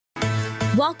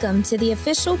Welcome to the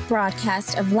official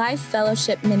broadcast of Life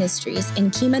Fellowship Ministries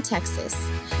in Kemah, Texas.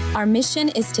 Our mission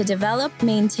is to develop,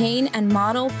 maintain, and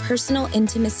model personal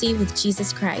intimacy with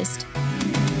Jesus Christ.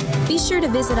 Be sure to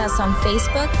visit us on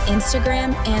Facebook,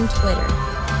 Instagram, and Twitter.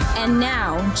 And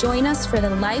now, join us for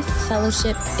the Life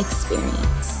Fellowship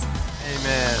experience.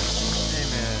 Amen.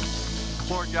 Amen.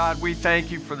 Lord God, we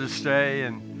thank you for this day.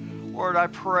 And Lord, I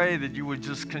pray that you would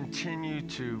just continue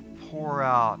to pour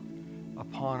out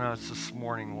upon us this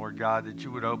morning, Lord God, that you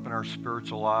would open our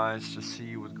spiritual eyes to see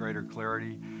you with greater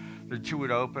clarity, that you would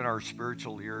open our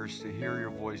spiritual ears to hear your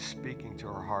voice speaking to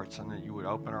our hearts, and that you would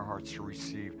open our hearts to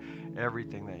receive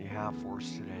everything that you have for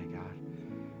us today,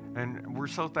 God. And we're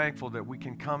so thankful that we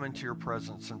can come into your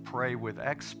presence and pray with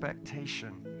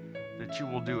expectation that you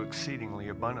will do exceedingly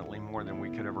abundantly more than we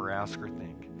could ever ask or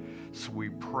think. So we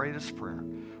pray this prayer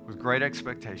with great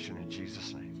expectation in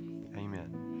Jesus' name.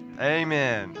 Amen.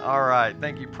 Amen. All right.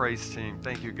 Thank you, praise team.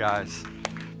 Thank you, guys.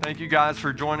 Thank you, guys,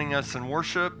 for joining us in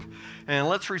worship. And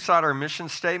let's recite our mission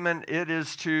statement. It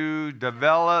is to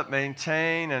develop,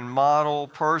 maintain, and model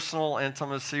personal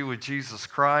intimacy with Jesus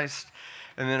Christ.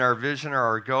 And then our vision or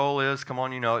our goal is, come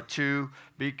on, you know it, to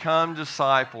become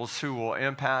disciples who will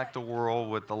impact the world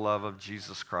with the love of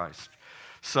Jesus Christ.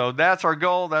 So that's our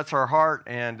goal, that's our heart,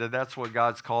 and that's what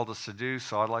God's called us to do.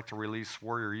 So I'd like to release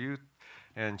Warrior Youth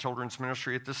and Children's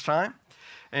Ministry at this time.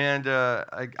 And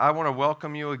I want to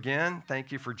welcome you again.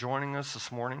 Thank you for joining us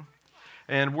this morning.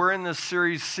 And we're in this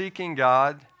series, Seeking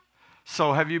God.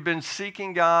 So have you been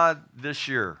seeking God this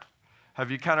year? Have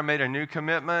you kind of made a new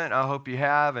commitment? I hope you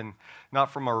have, and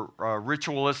not from a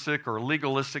ritualistic or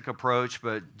legalistic approach,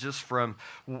 but just from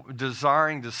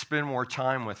desiring to spend more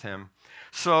time with Him.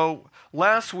 So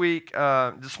last week,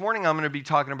 this morning I'm going to be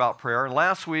talking about prayer. And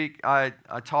last week I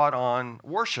taught on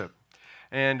worship.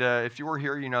 And if you were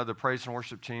here, you know the praise and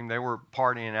worship team, they were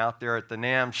partying out there at the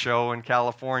NAMM show in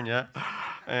California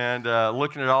and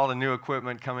looking at all the new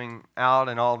equipment coming out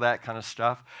and all that kind of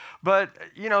stuff. But,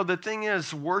 you know, the thing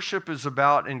is, worship is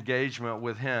about engagement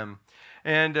with Him.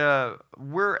 And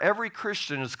every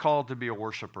Christian is called to be a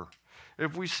worshiper.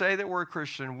 If we say that we're a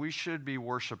Christian, we should be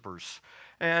worshipers.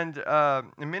 And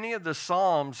many of the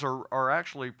Psalms are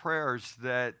actually prayers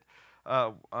that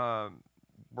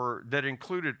that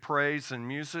included praise and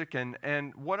music.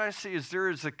 And what I see is there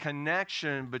is a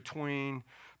connection between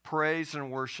praise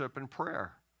and worship and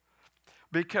prayer.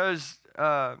 Because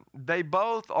they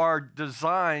both are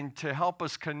designed to help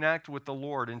us connect with the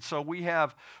Lord. And so we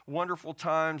have wonderful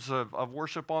times of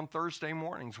worship on Thursday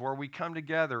mornings where we come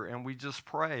together and we just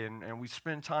pray and we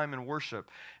spend time in worship.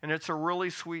 And it's a really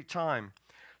sweet time.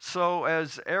 So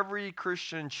as every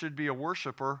Christian should be a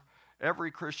worshiper,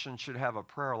 every Christian should have a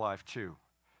prayer life too.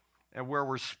 And where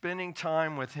we're spending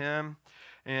time with Him,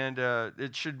 and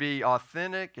it should be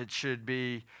authentic. It should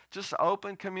be just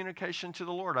open communication to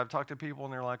the Lord. I've talked to people,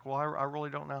 and they're like, well, I really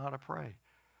don't know how to pray.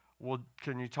 Well,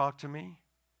 can you talk to me?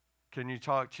 Can you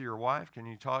talk to your wife? Can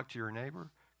you talk to your neighbor?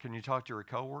 Can you talk to your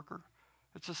coworker?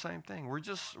 It's the same thing. We're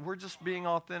just being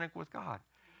authentic with God.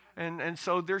 And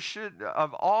so there should,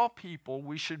 of all people,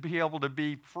 we should be able to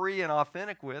be free and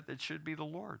authentic with. It should be the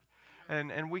Lord.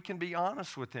 And we can be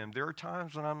honest with Him. There are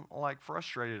times when I'm like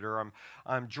frustrated, or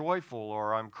I'm joyful,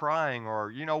 or I'm crying, or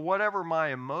you know, whatever my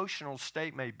emotional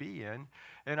state may be in,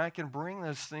 and I can bring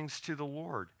those things to the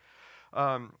Lord.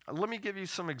 Let me give you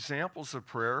some examples of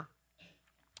prayer.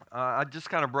 I just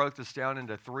kind of broke this down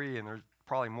into 3, and there's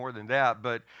probably more than that.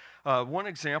 But one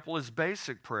example is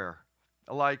basic prayer.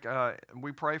 Like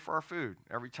we pray for our food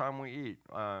every time we eat.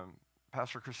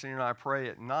 Pastor Christine and I pray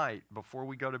at night before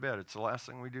we go to bed. It's the last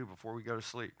thing we do before we go to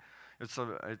sleep. It's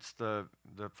the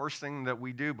first thing that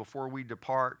we do before we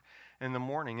depart in the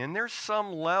morning. And there's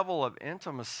some level of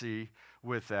intimacy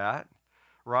with that,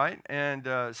 right? And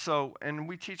and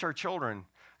we teach our children,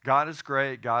 God is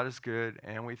great, God is good,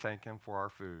 and we thank Him for our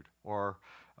food. Or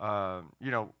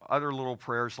other little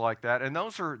prayers like that. And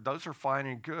those are fine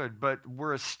and good, but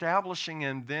we're establishing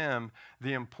in them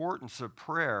the importance of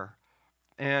prayer.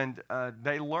 And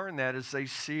they learn that as they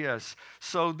see us.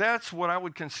 So that's what I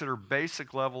would consider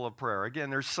basic level of prayer.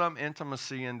 Again, there's some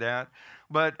intimacy in that.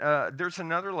 But there's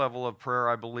another level of prayer,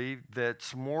 I believe,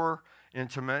 that's more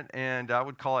intimate, and I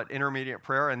would call it intermediate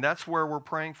prayer, and that's where we're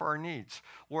praying for our needs.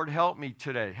 Lord, help me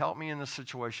today. Help me in this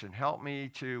situation. Help me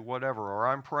to whatever, or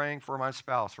I'm praying for my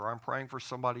spouse, or I'm praying for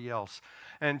somebody else.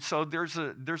 And so there's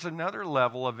another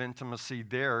level of intimacy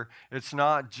there. It's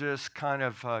not just kind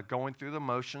of going through the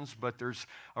motions, but there's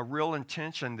a real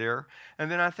intention there. And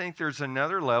then I think there's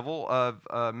another level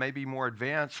of maybe more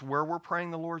advanced where we're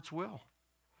praying the Lord's will.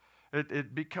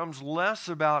 It becomes less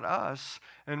about us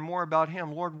and more about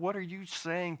him. Lord, what are you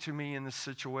saying to me in this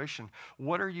situation?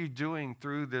 What are you doing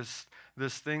through this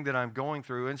thing that I'm going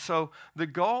through? And so the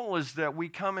goal is that we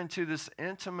come into this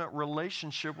intimate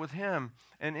relationship with him.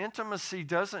 And intimacy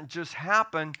doesn't just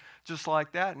happen just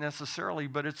like that necessarily,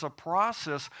 but it's a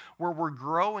process where we're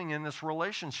growing in this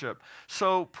relationship.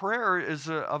 So prayer is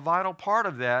a vital part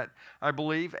of that, I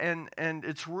believe, and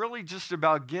it's really just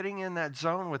about getting in that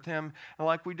zone with him. And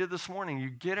like we did this morning,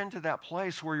 you get into that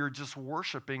place where you're just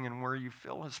worshiping and where you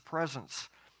feel his presence.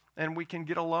 And we can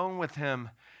get alone with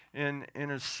him in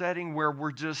a setting where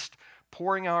we're just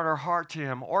pouring out our heart to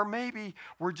him, or maybe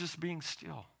we're just being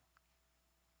still.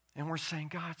 And we're saying,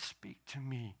 God, speak to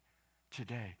me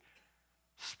today.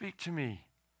 Speak to me.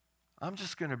 I'm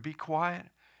just going to be quiet.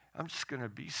 I'm just going to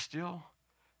be still.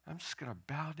 I'm just going to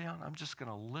bow down. I'm just going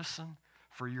to listen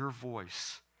for your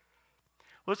voice.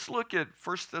 Let's look at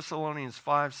 1 Thessalonians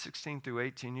 5, 16 through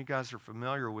 18. You guys are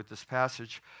familiar with this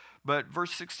passage. But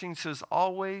verse 16 says,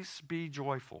 always be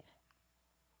joyful.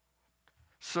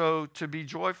 So to be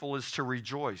joyful is to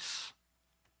rejoice.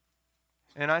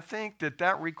 And I think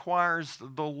that requires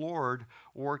the Lord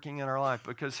working in our life,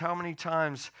 because how many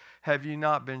times have you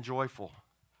not been joyful?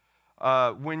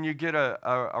 When you get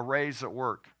a raise at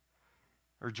work,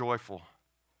 you're joyful.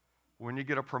 When you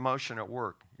get a promotion at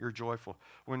work, you're joyful.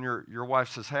 When your wife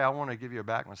says, hey, I want to give you a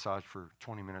back massage for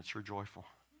 20 minutes, you're joyful.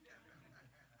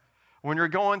 When you're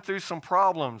going through some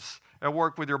problems at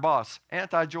work with your boss,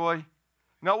 anti-joy.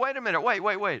 No, wait a minute,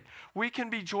 wait. We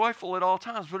can be joyful at all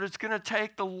times, but it's going to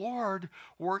take the Lord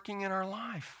working in our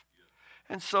life.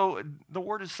 And so the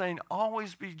word is saying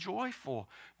always be joyful,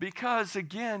 because,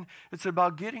 again, it's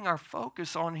about getting our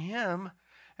focus on him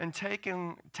and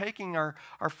taking our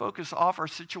focus off our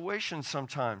situation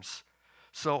sometimes.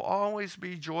 So always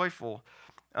be joyful.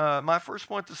 My first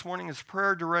point this morning is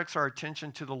prayer directs our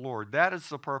attention to the Lord. That is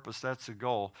the purpose, that's the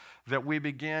goal, that we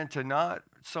begin to not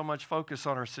so much focus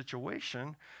on our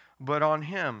situation, but on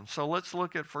him. So let's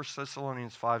look at 1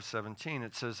 Thessalonians 5:17.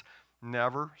 It says,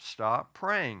 never stop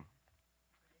praying.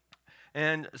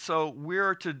 And so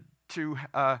we're to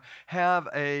have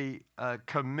a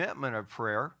commitment of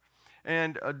prayer.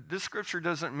 And this scripture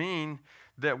doesn't mean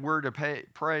that we're to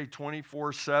pray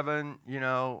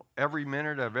 24/7, every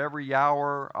minute of every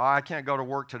hour. Oh, I can't go to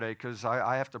work today because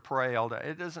I have to pray all day.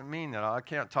 It doesn't mean that. I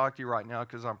can't talk to you right now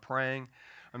because I'm praying.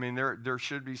 I mean, there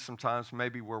should be some times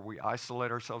maybe where we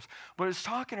isolate ourselves. But it's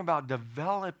talking about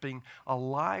developing a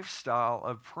lifestyle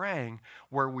of praying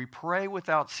where we pray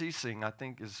without ceasing, I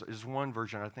think is one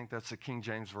version. I think that's the King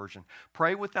James Version.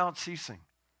 Pray without ceasing.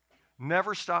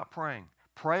 Never stop praying.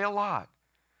 Pray a lot.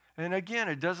 And again,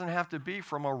 it doesn't have to be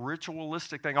from a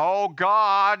ritualistic thing. Oh,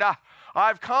 God,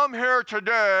 I've come here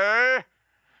today.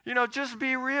 Just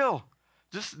be real.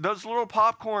 Just those little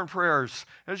popcorn prayers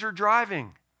as you're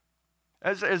driving.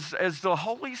 As the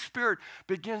Holy Spirit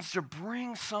begins to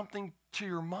bring something to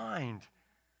your mind.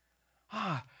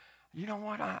 You know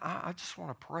what? I just want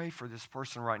to pray for this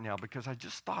person right now because I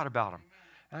just thought about him.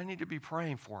 I need to be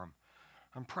praying for him.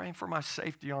 I'm praying for my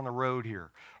safety on the road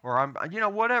here, or I'm,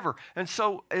 whatever. And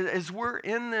so as we're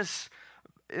in this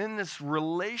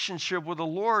relationship with the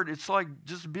Lord, it's like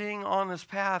just being on this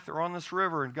path or on this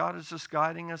river, and God is just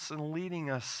guiding us and leading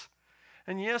us.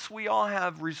 And yes, we all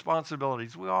have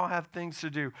responsibilities. We all have things to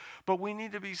do, but we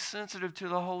need to be sensitive to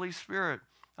the Holy Spirit.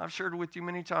 I've shared with you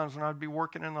many times when I'd be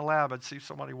working in the lab, I'd see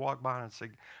somebody walk by and I'd say,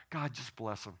 God, just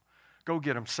bless them. Go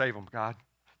get them, save them, God.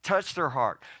 Touch their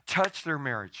heart, touch their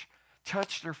marriage.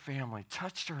 Touch their family,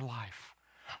 touch their life.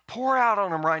 Pour out on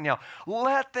them right now.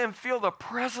 Let them feel the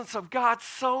presence of God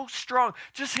so strong.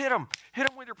 Just hit them. Hit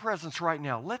them with your presence right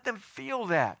now. Let them feel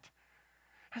that.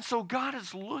 And so God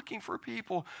is looking for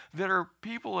people that are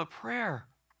people of prayer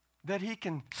that he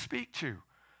can speak to.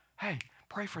 Hey,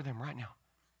 pray for them right now.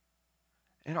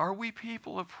 And are we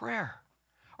people of prayer?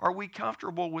 Are we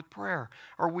comfortable with prayer?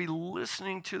 Are we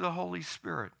listening to the Holy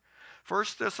Spirit? 1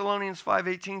 Thessalonians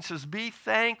 5:18 says, be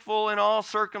thankful in all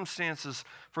circumstances,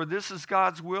 for this is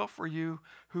God's will for you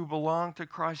who belong to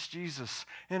Christ Jesus.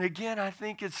 And again, I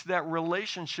think it's that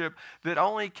relationship that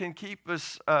only can keep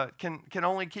us can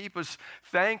only keep us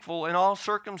thankful in all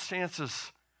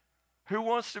circumstances. Who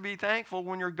wants to be thankful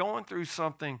when you're going through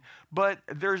something? But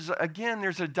there's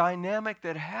a dynamic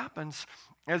that happens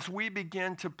as we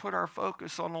begin to put our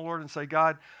focus on the Lord and say,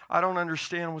 God, I don't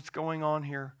understand what's going on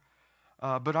here.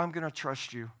 But I'm going to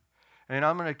trust you, and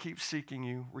I'm going to keep seeking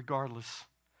you regardless.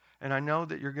 And I know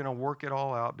that you're going to work it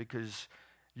all out because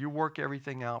you work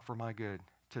everything out for my good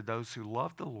to those who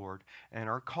love the Lord and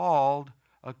are called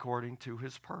according to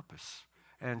his purpose.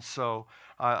 And so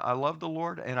I love the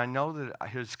Lord, and I know that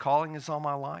His calling is on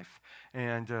my life,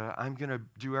 and I'm going to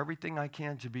do everything I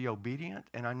can to be obedient,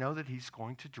 and I know that He's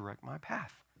going to direct my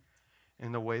path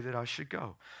in the way that I should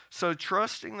go. So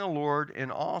trusting the Lord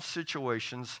in all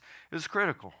situations is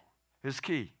critical, is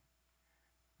key.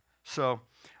 So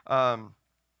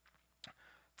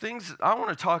things I want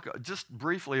to talk just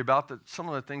briefly about some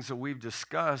of the things that we've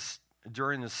discussed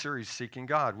during this series, Seeking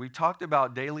God. We talked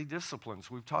about daily disciplines.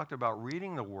 We've talked about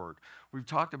reading the Word. We've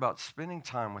talked about spending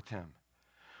time with Him.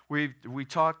 We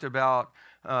talked about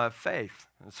faith.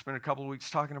 I spent a couple of weeks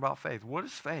talking about faith. What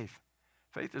is faith?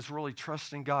 Faith is really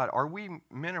trusting God. Are we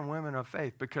men and women of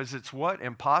faith? Because it's what?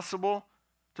 Impossible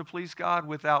to please God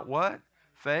without what?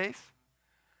 Faith.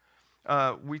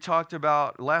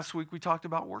 Last week we talked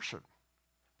about worship.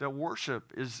 That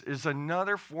worship is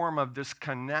another form of this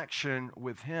connection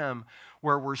with Him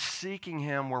where we're seeking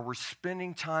Him, where we're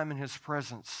spending time in His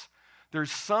presence.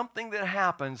 There's something that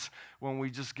happens when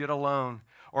we just get alone,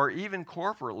 or even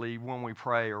corporately when we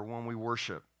pray or when we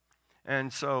worship.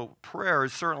 And so prayer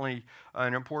is certainly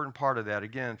an important part of that.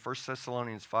 Again, 1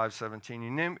 Thessalonians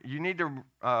 5:17. You need to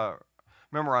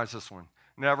memorize this one.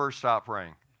 Never stop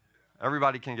praying.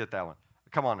 Everybody can get that one.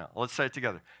 Come on now, let's say it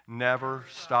together. Never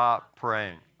stop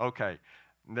praying. Okay,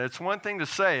 it's one thing to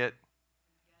say it.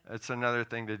 It's another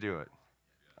thing to do it.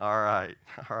 All right.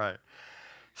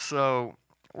 So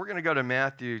we're going to go to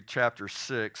Matthew chapter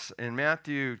 6. In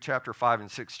Matthew chapter 5 and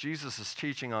 6, Jesus is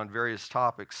teaching on various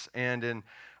topics. And in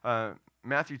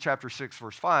Matthew chapter 6,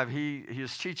 verse 5, he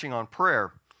is teaching on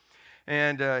prayer.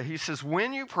 And he says,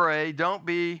 when you pray, don't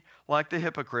be like the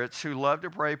hypocrites who love to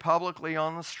pray publicly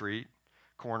on the street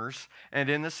corners and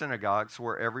in the synagogues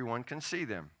where everyone can see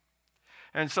them.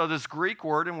 And so this Greek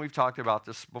word, and we've talked about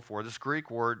this before, this Greek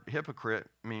word hypocrite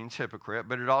means hypocrite,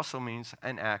 but it also means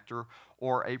an actor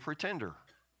or a pretender.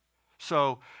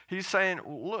 So he's saying,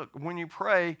 look, when you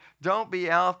pray, don't be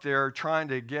out there trying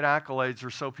to get accolades or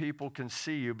so people can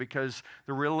see you, because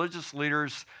the religious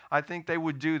leaders, I think they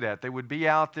would do that. They would be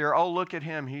out there, oh, look at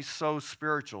him. He's so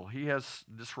spiritual. He has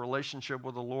this relationship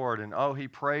with the Lord, and oh, he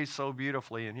prays so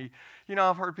beautifully. And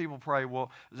I've heard people pray,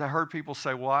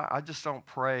 say, well, I just don't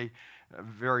pray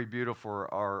very beautiful,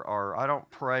 or I don't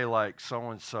pray like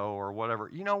so-and-so or whatever.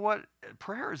 You know what?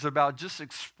 Prayer is about just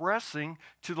expressing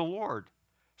to the Lord.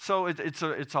 So it's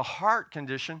a heart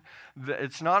condition.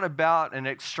 It's not about an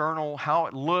external, how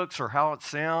it looks or how it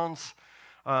sounds.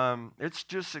 It's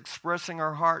just expressing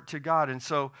our heart to God. And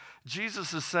so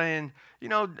Jesus is saying,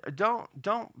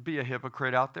 don't be a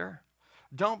hypocrite out there.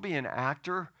 Don't be an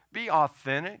actor. Be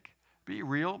authentic. Be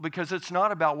real, because it's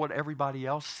not about what everybody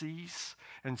else sees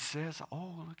and says,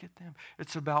 oh, look at them.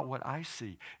 It's about what I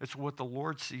see. It's what the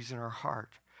Lord sees in our heart.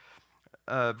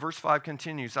 Verse 5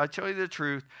 continues, I tell you the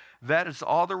truth, that is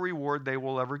all the reward they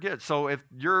will ever get. So if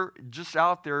you're just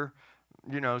out there,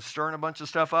 stirring a bunch of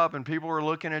stuff up and people are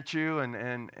looking at you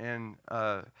and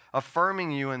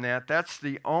affirming you in that, that's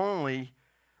the only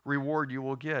reward you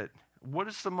will get. What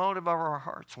is the motive of our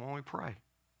hearts when we pray?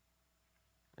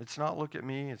 It's not look at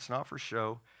me, it's not for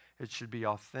show. It should be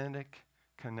authentic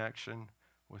connection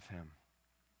with Him.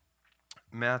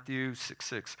 Matthew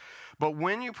 6:6. But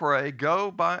when you pray,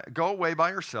 go away by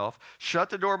yourself, shut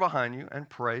the door behind you, and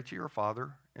pray to your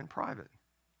Father in private.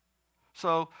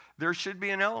 So there should be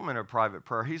an element of private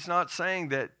prayer. He's not saying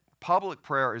that public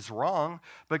prayer is wrong,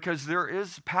 because there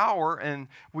is power, and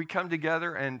we come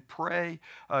together and pray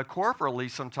corporately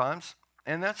sometimes,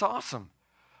 and that's awesome.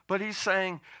 But he's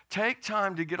saying, take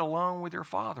time to get alone with your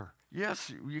Father.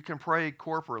 Yes, you can pray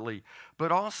corporately,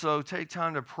 but also take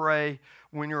time to pray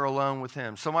when you're alone with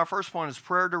Him. So my first point is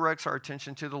prayer directs our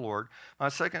attention to the Lord. My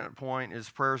second point is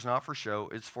prayer is not for show.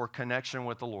 It's for connection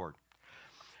with the Lord.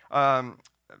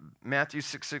 Matthew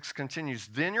 6:6 continues,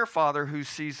 then your Father who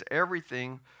sees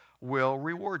everything will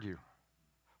reward you.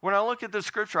 When I look at this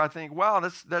scripture, I think, wow,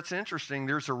 that's interesting.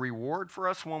 There's a reward for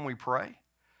us when we pray.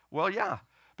 Well, yeah.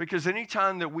 Because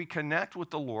anytime that we connect with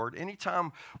the Lord,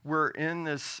 anytime we're in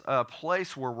this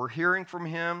place where we're hearing from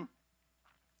Him,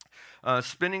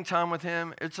 spending time with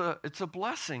Him, it's a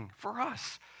blessing for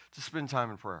us to spend time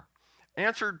in prayer.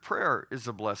 Answered prayer is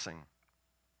a blessing.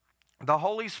 The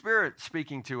Holy Spirit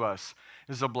speaking to us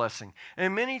is a blessing.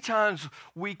 And many times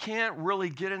we can't really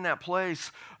get in that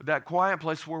place, that quiet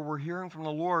place where we're hearing from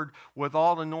the Lord with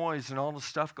all the noise and all the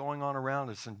stuff going on around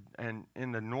us and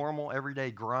in the normal everyday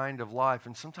grind of life.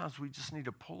 And sometimes we just need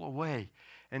to pull away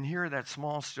and hear that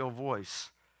small, still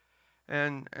voice.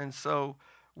 And so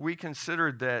we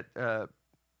considered that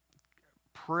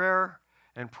prayer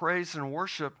and praise and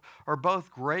worship are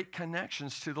both great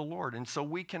connections to the Lord. And so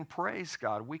we can praise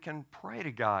God. We can pray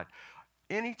to God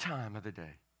any time of the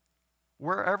day,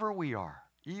 wherever we are.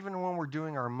 Even when we're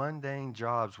doing our mundane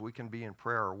jobs, we can be in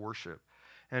prayer or worship.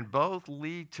 And both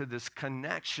lead to this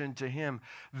connection to Him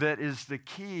that is the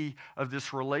key of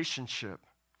this relationship.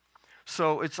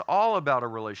 So it's all about a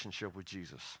relationship with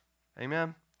Jesus.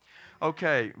 Amen?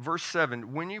 Okay, verse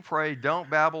 7. When you pray, don't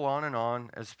babble on and on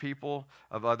as people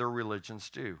of other religions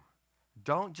do.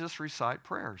 Don't just recite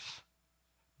prayers.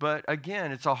 But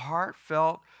again, it's a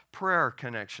heartfelt prayer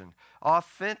connection.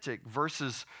 Authentic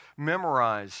versus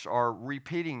memorized or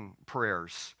repeating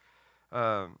prayers.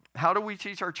 How do we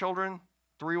teach our children?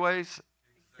 3 ways?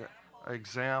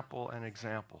 Example and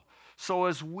example. So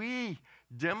as we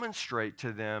demonstrate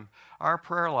to them our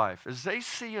prayer life, as they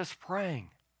see us praying,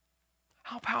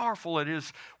 how powerful it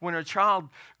is when a child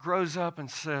grows up and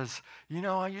says, you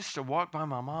know, I used to walk by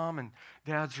my mom and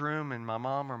dad's room, and my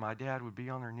mom or my dad would be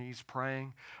on their knees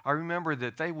praying. I remember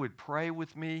that they would pray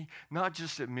with me, not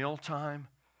just at mealtime,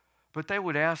 but they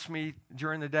would ask me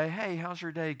during the day, hey, how's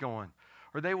your day going?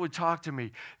 Or they would talk to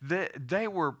me. They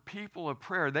were people of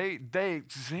prayer. They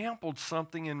exampled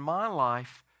something in my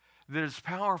life that is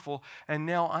powerful, and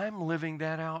now I'm living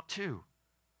that out too.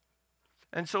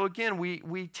 And so again,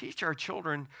 we teach our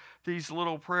children these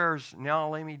little prayers. Now I'll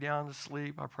lay me down to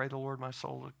sleep. I pray the Lord my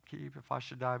soul to keep. If I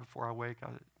should die before I wake, I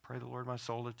pray the Lord my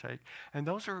soul to take. And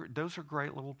those are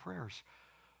great little prayers.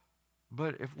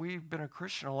 But if we've been a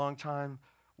Christian a long time,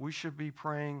 we should be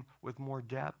praying with more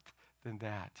depth than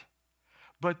that.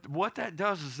 But what that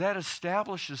does is that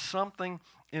establishes something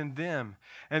in them.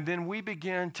 And then we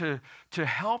begin to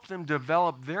help them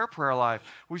develop their prayer life.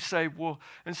 We say, well,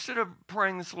 instead of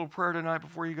praying this little prayer tonight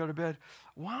before you go to bed,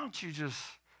 why don't you just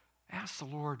ask the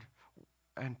Lord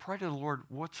and pray to the Lord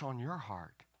what's on your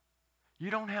heart?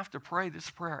 You don't have to pray this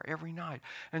prayer every night.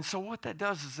 And so what that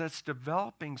does is that's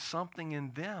developing something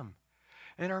in them.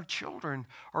 And our children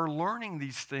are learning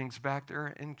these things back there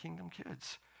in Kingdom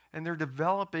Kids. And they're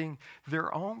developing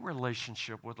their own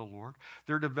relationship with the Lord.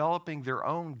 They're developing their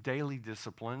own daily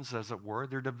disciplines, as it were.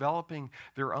 They're developing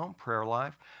their own prayer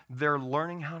life. They're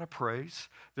learning how to praise.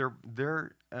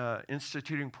 They're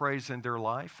instituting praise in their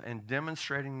life and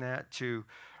demonstrating that to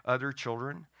other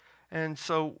children. And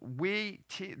so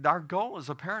our goal as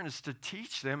a parent is to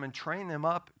teach them and train them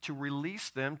up to release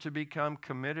them to become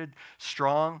committed,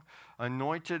 strong,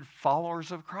 anointed followers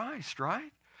of Christ,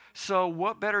 right? So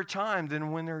what better time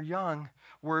than when they're young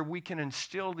where we can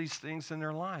instill these things in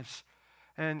their lives?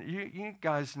 And you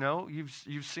guys know,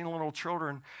 you've seen little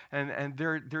children, and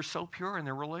they're so pure in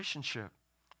their relationship.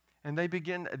 And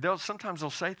sometimes they'll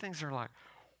say things, they're like,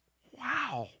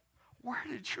 wow, where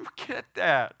did you get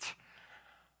that?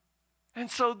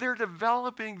 And so they're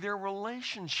developing their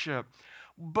relationship.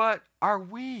 But are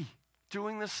we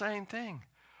doing the same thing?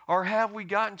 Or have we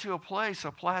gotten to a place,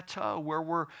 a plateau, where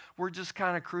we're just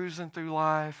kind of cruising through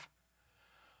life?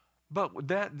 But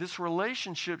this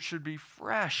relationship should be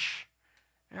fresh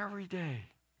every day,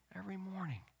 every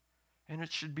morning. And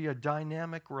it should be a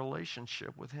dynamic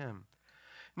relationship with Him.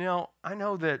 Now, I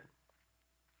know that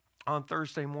on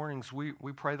Thursday mornings, we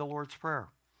pray the Lord's Prayer.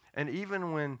 And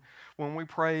even when we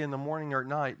pray in the morning or at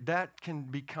night, that can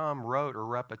become rote or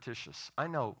repetitious. I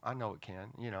know it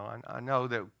can. You know, I know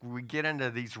that we get into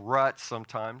these ruts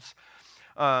sometimes.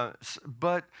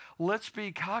 But let's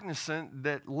be cognizant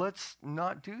that let's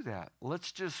not do that.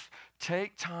 Let's just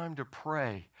take time to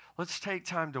pray. Let's take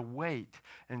time to wait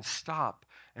and stop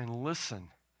and listen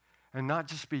and not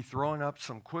just be throwing up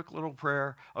some quick little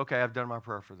prayer. Okay, I've done my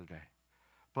prayer for the day.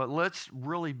 But let's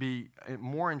really be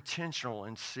more intentional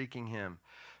in seeking Him.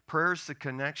 Prayer is the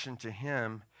connection to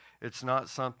Him. It's not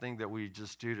something that we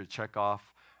just do to check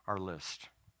off our list.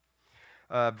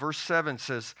 Verse 7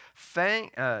 says,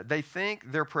 they think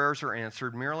their prayers are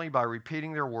answered merely by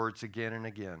repeating their words again and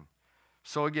again.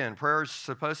 So again, prayer is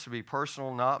supposed to be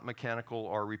personal, not mechanical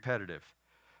or repetitive.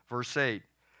 Verse 8,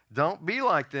 don't be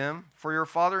like them, for your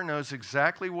Father knows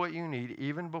exactly what you need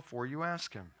even before you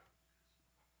ask Him.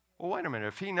 Well, wait a minute.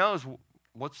 If He knows,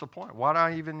 what's the point? Why do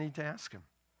I even need to ask Him?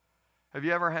 Have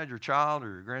you ever had your child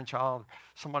or your grandchild,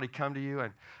 somebody come to you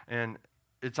and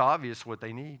it's obvious what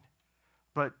they need?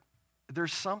 But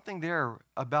there's something there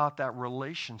about that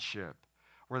relationship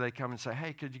where they come and say,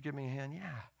 hey, could you give me a hand?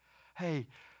 Yeah. Hey,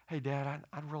 Dad,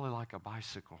 I'd really like a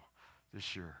bicycle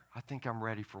this year. I think I'm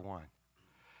ready for one.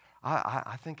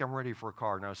 I think I'm ready for a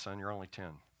car. No, son, you're only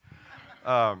 10.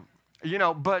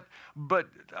 But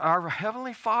our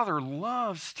Heavenly Father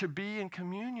loves to be in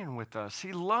communion with us.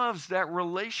 He loves that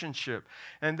relationship,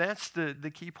 and that's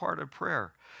the key part of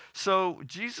prayer. So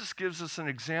Jesus gives us an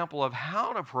example of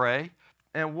how to pray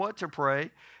and what to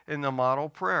pray in the model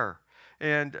prayer.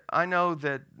 And I know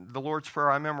that the Lord's Prayer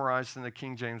I memorized in the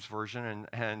King James Version,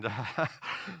 and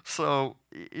so,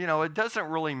 it doesn't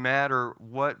really matter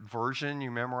what version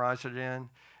you memorize it in.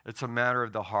 It's a matter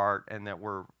of the heart, and that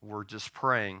we're just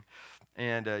praying.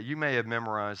 And you may have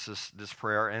memorized this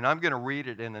prayer, and I'm going to read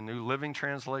it in the New Living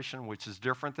Translation, which is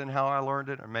different than how I learned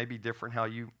it, or maybe different how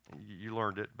you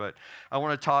learned it. But I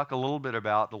want to talk a little bit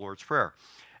about the Lord's Prayer.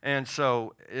 And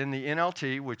so in the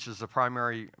NLT, which is the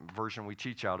primary version we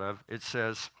teach out of, it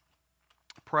says,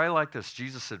 pray like this.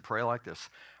 Jesus said, pray like this.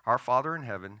 Our Father in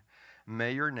heaven,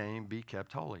 may your name be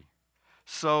kept holy.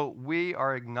 So we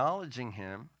are acknowledging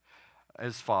him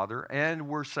as Father, and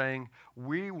we're saying,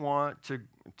 we want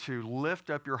to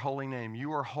lift up your holy name.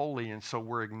 You are holy, and so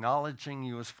we're acknowledging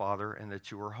you as Father and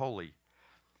that you are holy.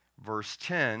 Verse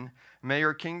 10, may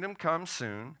your kingdom come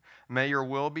soon. May your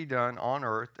will be done on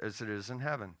earth as it is in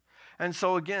heaven. And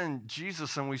so again,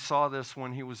 Jesus, and we saw this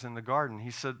when he was in the garden,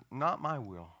 he said, not my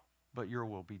will, but your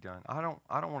will be done. I don't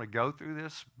want to go through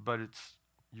this, but it's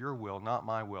your will, not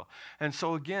my will. And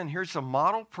so again, here's a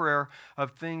model prayer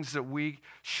of things that we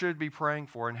should be praying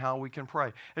for and how we can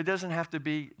pray. It doesn't have to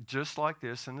be just like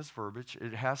this in this verbiage.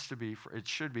 It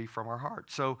should be from our heart.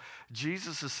 So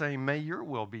Jesus is saying, may your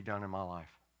will be done in my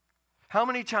life. How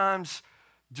many times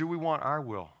do we want our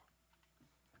will?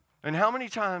 And how many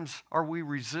times are we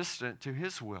resistant to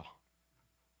his will?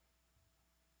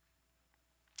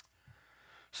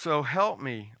 So help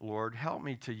me, Lord, help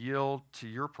me to yield to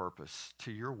your purpose,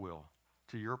 to your will,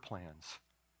 to your plans.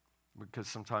 Because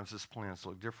sometimes his plans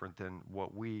look different than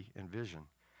what we envision.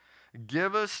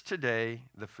 Give us today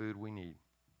the food we need.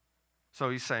 So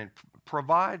he's saying,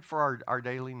 provide for our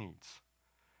daily needs.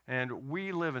 And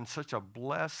we live in such a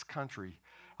blessed country.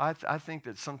 I think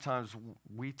that sometimes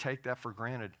we take that for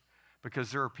granted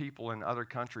because there are people in other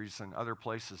countries and other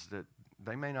places that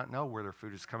they may not know where their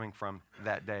food is coming from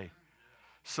that day.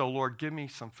 So, Lord, give me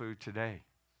some food today.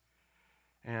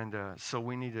 And so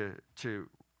we need to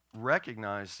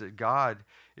recognize that God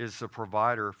is the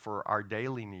provider for our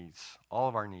daily needs, all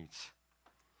of our needs.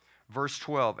 Verse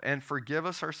 12, and forgive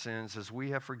us our sins as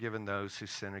we have forgiven those who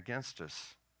sin against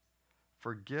us.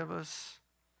 Forgive us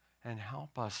and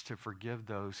help us to forgive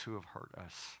those who have hurt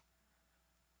us.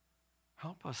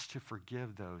 Help us to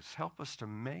forgive those. Help us to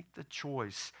make the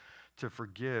choice to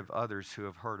forgive others who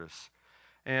have hurt us.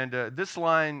 And this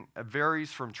line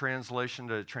varies from translation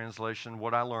to translation.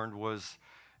 What I learned was,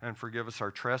 and forgive us our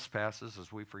trespasses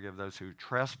as we forgive those who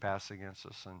trespass against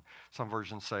us. And some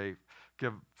versions say,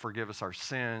 forgive us our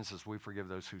sins as we forgive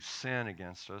those who sin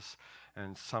against us.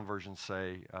 And some versions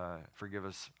say, forgive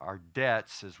us our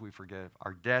debts as we forgive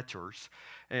our debtors.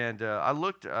 And I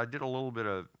did a little bit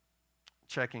of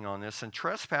checking on this, and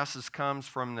trespasses comes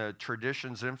from the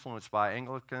traditions influenced by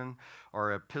Anglican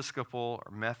or Episcopal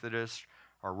or Methodist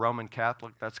or Roman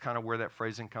Catholic. That's kind of where that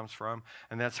phrasing comes from,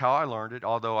 and that's how I learned it,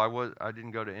 although I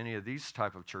didn't go to any of these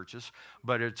type of churches,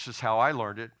 but it's just how I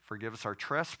learned it. Forgive us our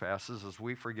trespasses as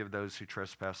we forgive those who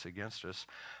trespass against us.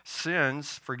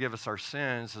 Sins, forgive us our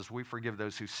sins as we forgive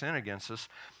those who sin against us.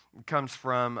 It comes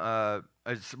from,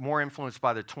 it's more influenced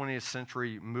by the 20th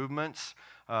century movements,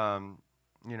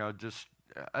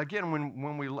 again,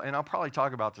 when we, and I'll probably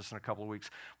talk about this in a couple of weeks,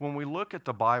 when we look at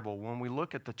the Bible, when we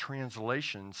look at the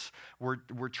translations,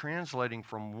 we're translating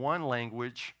from one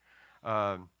language,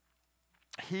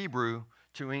 Hebrew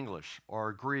to English,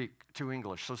 or Greek to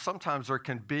English. So sometimes there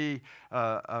can be,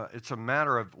 it's a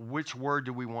matter of which word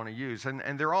do we want to use.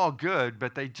 And they're all good,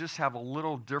 but they just have a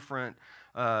little different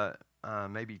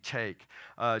maybe take.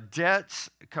 Debts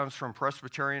comes from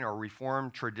Presbyterian or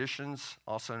Reformed traditions,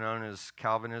 also known as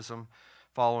Calvinism,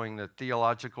 following the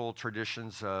theological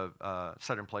traditions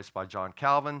set in place by John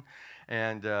Calvin.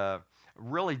 And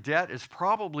really, debt is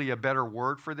probably a better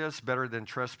word for this, better than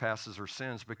trespasses or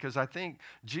sins, because I think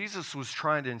Jesus was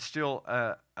trying to instill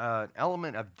an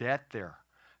element of debt there,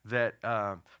 that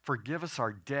forgive us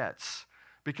our debts.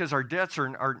 Because our debts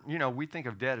are, we think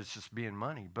of debt as just being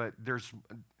money, but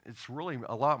it's really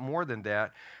a lot more than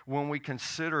that when we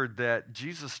consider that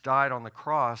Jesus died on the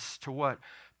cross to what?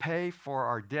 Pay for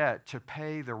our debt, to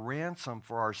pay the ransom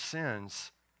for our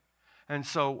sins. And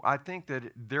so I think that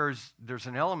there's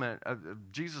an element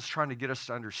of Jesus trying to get us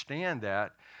to understand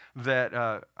that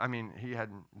he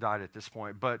hadn't died at this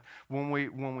point, but when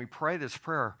we pray this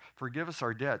prayer, forgive us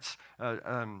our debts,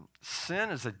 sin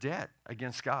is a debt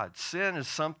against God. Sin is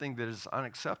something that is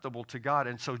unacceptable to God,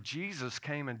 and so Jesus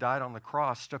came and died on the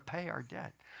cross to pay our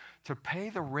debt, to pay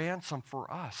the ransom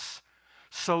for us,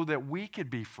 so that we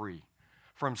could be free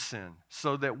from sin,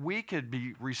 so that we could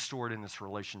be restored in this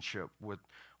relationship with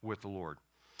the Lord.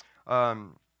 Let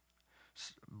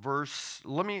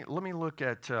me look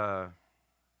at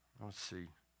let's see,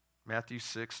 Matthew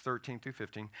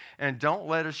 6:13-15. And don't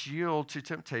let us yield to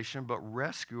temptation, but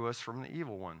rescue us from the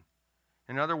evil one.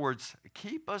 In other words,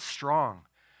 keep us strong.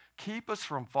 Keep us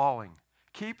from falling.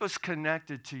 Keep us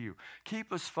connected to you.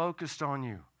 Keep us focused on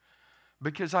you.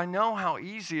 Because I know how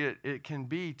easy it can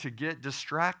be to get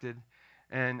distracted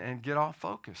and get off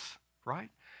focus, right?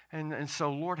 And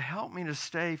so, Lord, help me to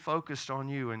stay focused on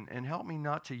you and help me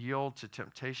not to yield to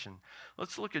temptation.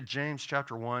 Let's look at James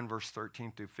chapter 1, verse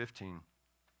 13-15.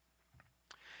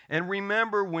 And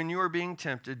remember, when you are being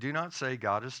tempted, do not say,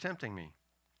 God is tempting me.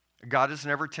 God is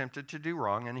never tempted to do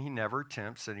wrong, and he never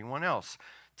tempts anyone else.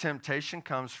 Temptation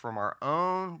comes from our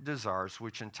own desires,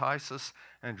 which entice us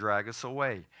and drag us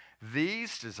away.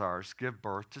 These desires give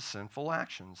birth to sinful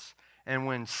actions. And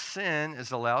when sin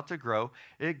is allowed to grow,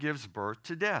 it gives birth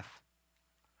to death.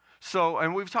 So,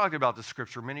 and we've talked about the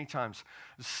scripture many times.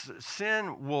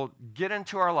 Sin will get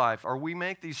into our life, or we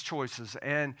make these choices,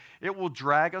 and it will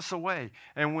drag us away.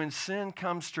 And when sin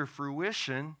comes to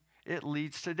fruition, it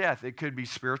leads to death. It could be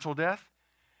spiritual death.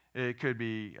 It could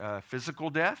be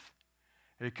physical death.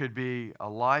 It could be a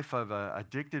life of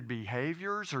addicted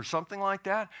behaviors or something like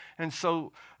that. And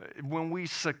so when we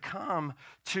succumb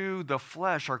to the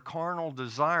flesh, our carnal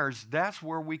desires, that's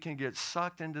where we can get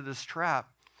sucked into this trap.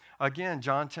 Again,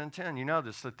 John 10:10, you know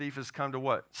this. The thief has come to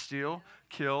what? Steal,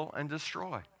 kill, and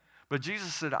destroy. But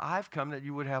Jesus said, I've come that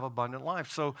you would have abundant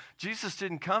life. So Jesus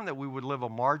didn't come that we would live a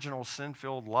marginal,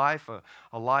 sin-filled life,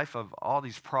 a life of all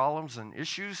these problems and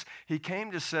issues. He came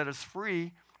to set us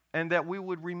free and that we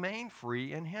would remain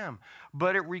free in him.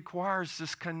 But it requires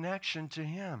this connection to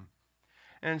him.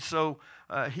 And so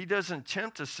he doesn't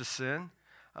tempt us to sin.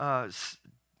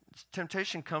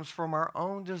 Temptation comes from our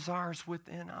own desires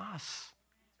within us.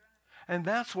 And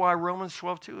that's why Romans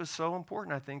 12:2 is so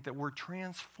important, I think, that we're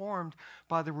transformed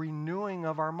by the renewing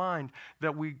of our mind,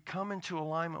 that we come into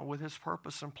alignment with his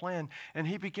purpose and plan, and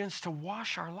he begins to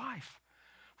wash our life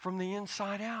from the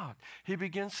inside out. He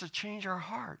begins to change our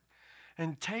heart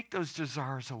and take those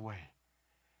desires away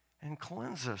and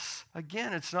cleanse us.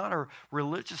 Again, it's not a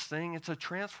religious thing. It's a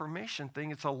transformation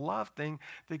thing. It's a love thing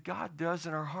that God does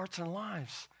in our hearts and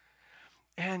lives.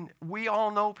 And we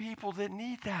all know people that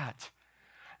need that.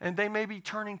 And they may be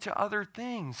turning to other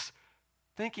things,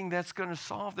 thinking that's going to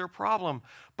solve their problem.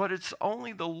 But it's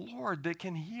only the Lord that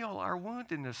can heal our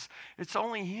woundedness. It's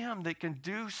only him that can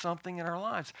do something in our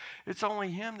lives. It's only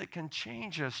him that can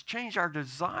change us, change our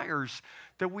desires,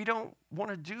 that we don't want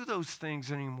to do those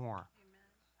things anymore. Amen.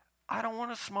 I don't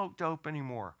want to smoke dope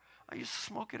anymore. I used to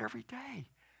smoke it every day.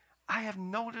 I have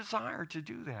no desire to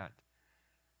do that.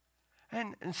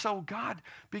 And so God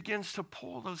begins to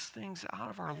pull those things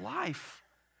out of our life,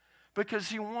 because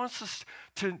he wants us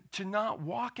to not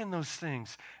walk in those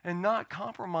things and not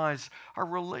compromise our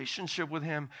relationship with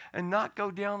him and not go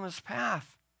down this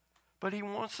path. But he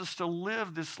wants us to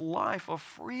live this life of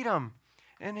freedom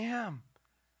in him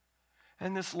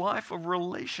and this life of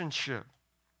relationship.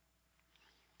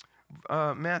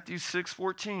 Matthew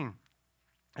 6:14.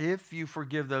 If you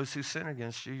forgive those who sin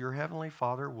against you, your heavenly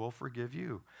Father will forgive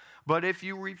you. But if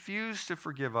you refuse to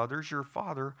forgive others, your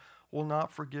Father will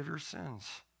not forgive your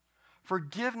sins.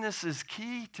 Forgiveness is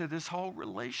key to this whole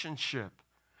relationship,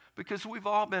 because we've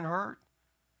all been hurt,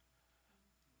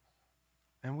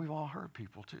 and we've all hurt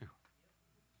people too.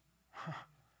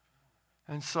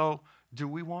 And so, do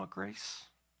we want grace?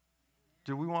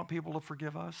 Do we want people to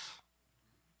forgive us?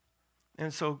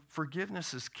 And so,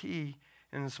 forgiveness is key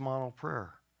in this model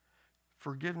prayer.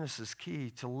 Forgiveness is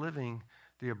key to living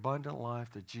the abundant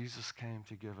life that Jesus came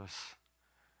to give us.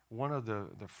 One of the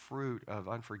fruit of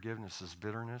unforgiveness is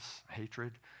bitterness,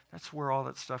 hatred. That's where all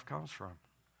that stuff comes from.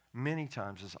 Many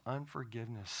times is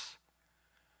unforgiveness.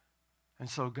 And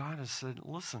so God has said,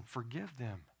 listen, forgive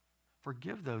them.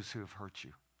 Forgive those who have hurt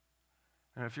you.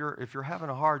 And if you're having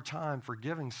a hard time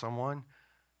forgiving someone,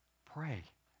 pray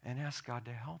and ask God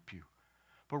to help you.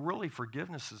 But really,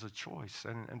 forgiveness is a choice.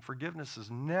 And forgiveness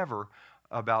is never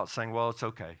about saying, well, it's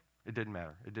okay. It didn't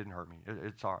matter. It didn't hurt me.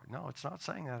 It's all right. No, it's not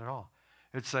saying that at all.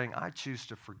 It's saying, I choose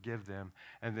to forgive them,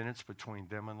 and then it's between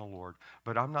them and the Lord.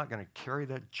 But I'm not going to carry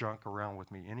that junk around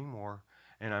with me anymore,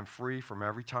 and I'm free from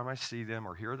every time I see them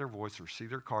or hear their voice or see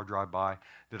their car drive by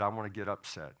that I want to get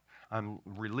upset. I'm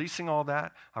releasing all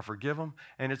that. I forgive them,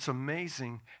 and it's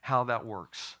amazing how that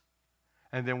works.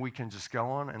 And then we can just go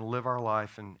on and live our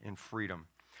life in freedom.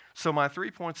 So my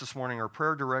 3 points this morning are: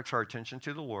 prayer directs our attention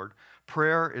to the Lord.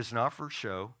 Prayer is not for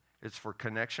show. It's for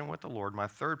connection with the Lord. My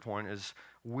third point is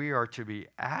we are to be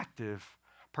active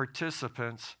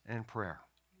participants in prayer.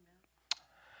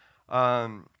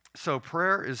 So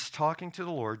prayer is talking to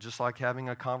the Lord, just like having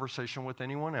a conversation with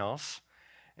anyone else.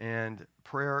 And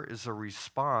prayer is a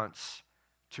response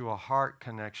to a heart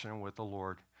connection with the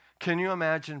Lord. Can you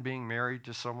imagine being married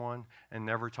to someone and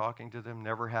never talking to them,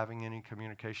 never having any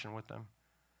communication with them?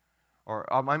 Or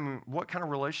what kind of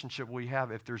relationship will we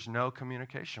have if there's no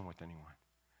communication with anyone?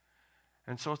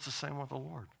 And so it's the same with the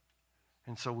Lord.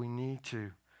 And so we need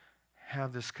to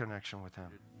have this connection with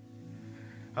Him.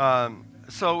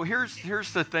 So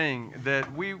here's the thing,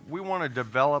 that we want to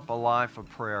develop a life of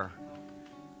prayer.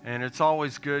 And it's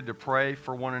always good to pray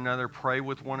for one another, pray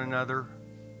with one another.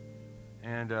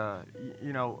 And,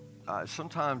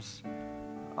 sometimes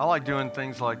I like doing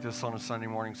things like this on a Sunday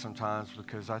morning sometimes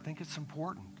because I think it's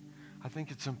important. I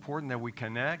think it's important that we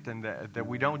connect and that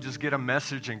we don't just get a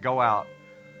message and go out.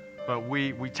 But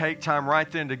we take time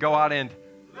right then to go out and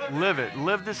live it.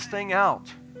 Live this thing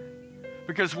out.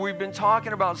 Because we've been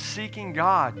talking about seeking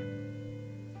God.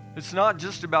 It's not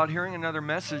just about hearing another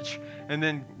message and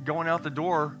then going out the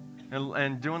door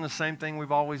and doing the same thing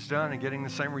we've always done and getting the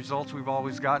same results we've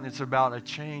always gotten. It's about a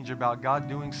change, about God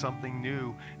doing something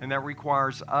new. And that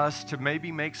requires us to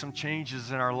maybe make some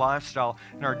changes in our lifestyle,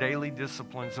 in our daily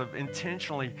disciplines of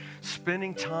intentionally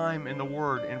spending time in the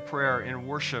Word, in prayer, in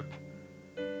worship,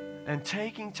 and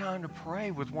taking time to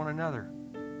pray with one another.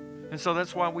 And so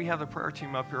that's why we have the prayer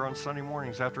team up here on Sunday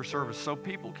mornings after service, so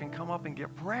people can come up and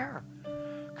get prayer.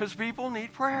 Because people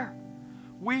need prayer.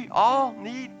 We all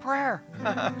need prayer.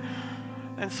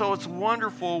 And so it's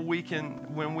wonderful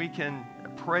when we can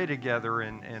pray together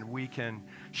and we can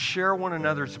share one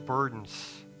another's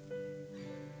burdens.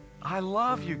 I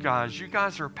love you guys. You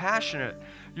guys are passionate.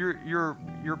 You're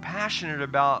passionate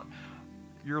about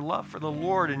your love for the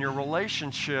Lord and your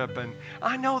relationship. And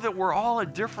I know that we're all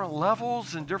at different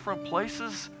levels and different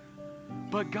places,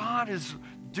 but God is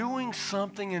doing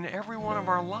something in every one of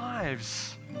our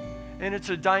lives. And it's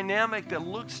a dynamic that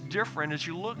looks different as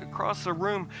you look across the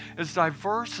room, as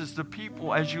diverse as the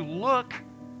people, as you look,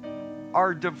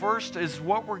 are diverse as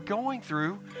what we're going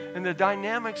through and the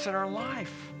dynamics in our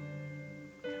life.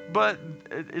 But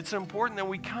it's important that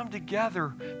we come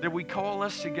together, that we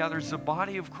coalesce together as the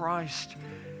body of Christ,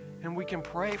 and we can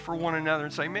pray for one another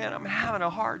and say, man, I'm having a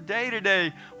hard day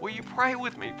today. Will you pray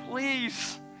with me,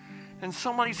 please? And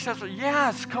somebody says,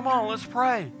 yes, come on, let's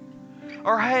pray.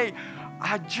 Or, hey,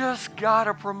 I just got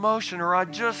a promotion, or I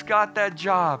just got that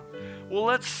job. Well,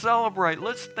 let's celebrate.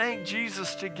 Let's thank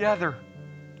Jesus together.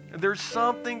 There's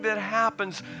something that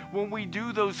happens when we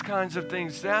do those kinds of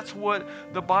things. That's what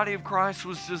the body of Christ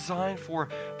was designed for.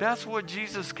 That's what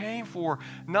Jesus came for.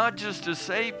 Not just to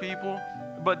save people,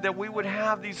 but that we would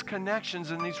have these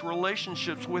connections and these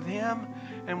relationships with Him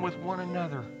and with one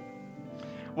another.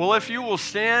 Well, if you will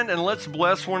stand and let's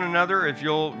bless one another, if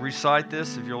you'll recite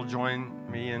this, if you'll join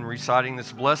me in reciting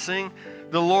this blessing.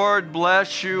 The Lord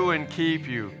bless you and keep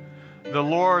you. The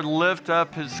Lord lift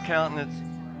up His countenance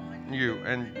on you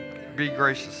and be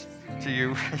gracious to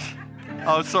you.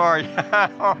 Oh, sorry.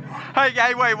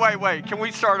 Hey, wait. Can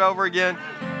we start over again?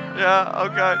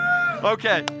 Yeah,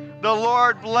 okay. The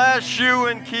Lord bless you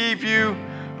and keep you.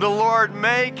 The Lord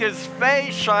make His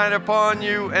face shine upon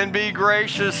you and be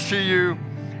gracious to you.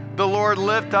 The Lord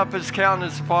lift up His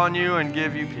countenance upon you and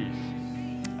give you peace.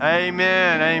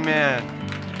 Amen.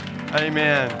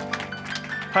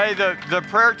 Hey, the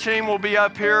prayer team will be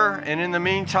up here, and in the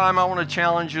meantime, I want to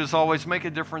challenge you as always, make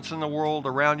a difference in the world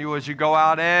around you as you go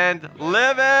out and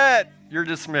live it. You're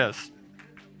dismissed.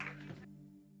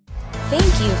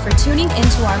 Thank you for tuning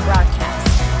into our broadcast.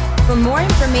 For more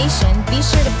information, be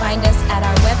sure to find us at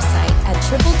our website at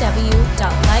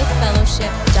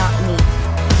www.lifefellowship.me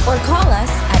or call us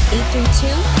at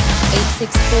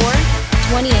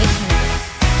 832-864-2800.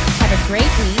 Have a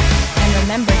great week, and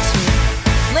remember to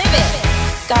live it.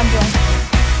 God bless.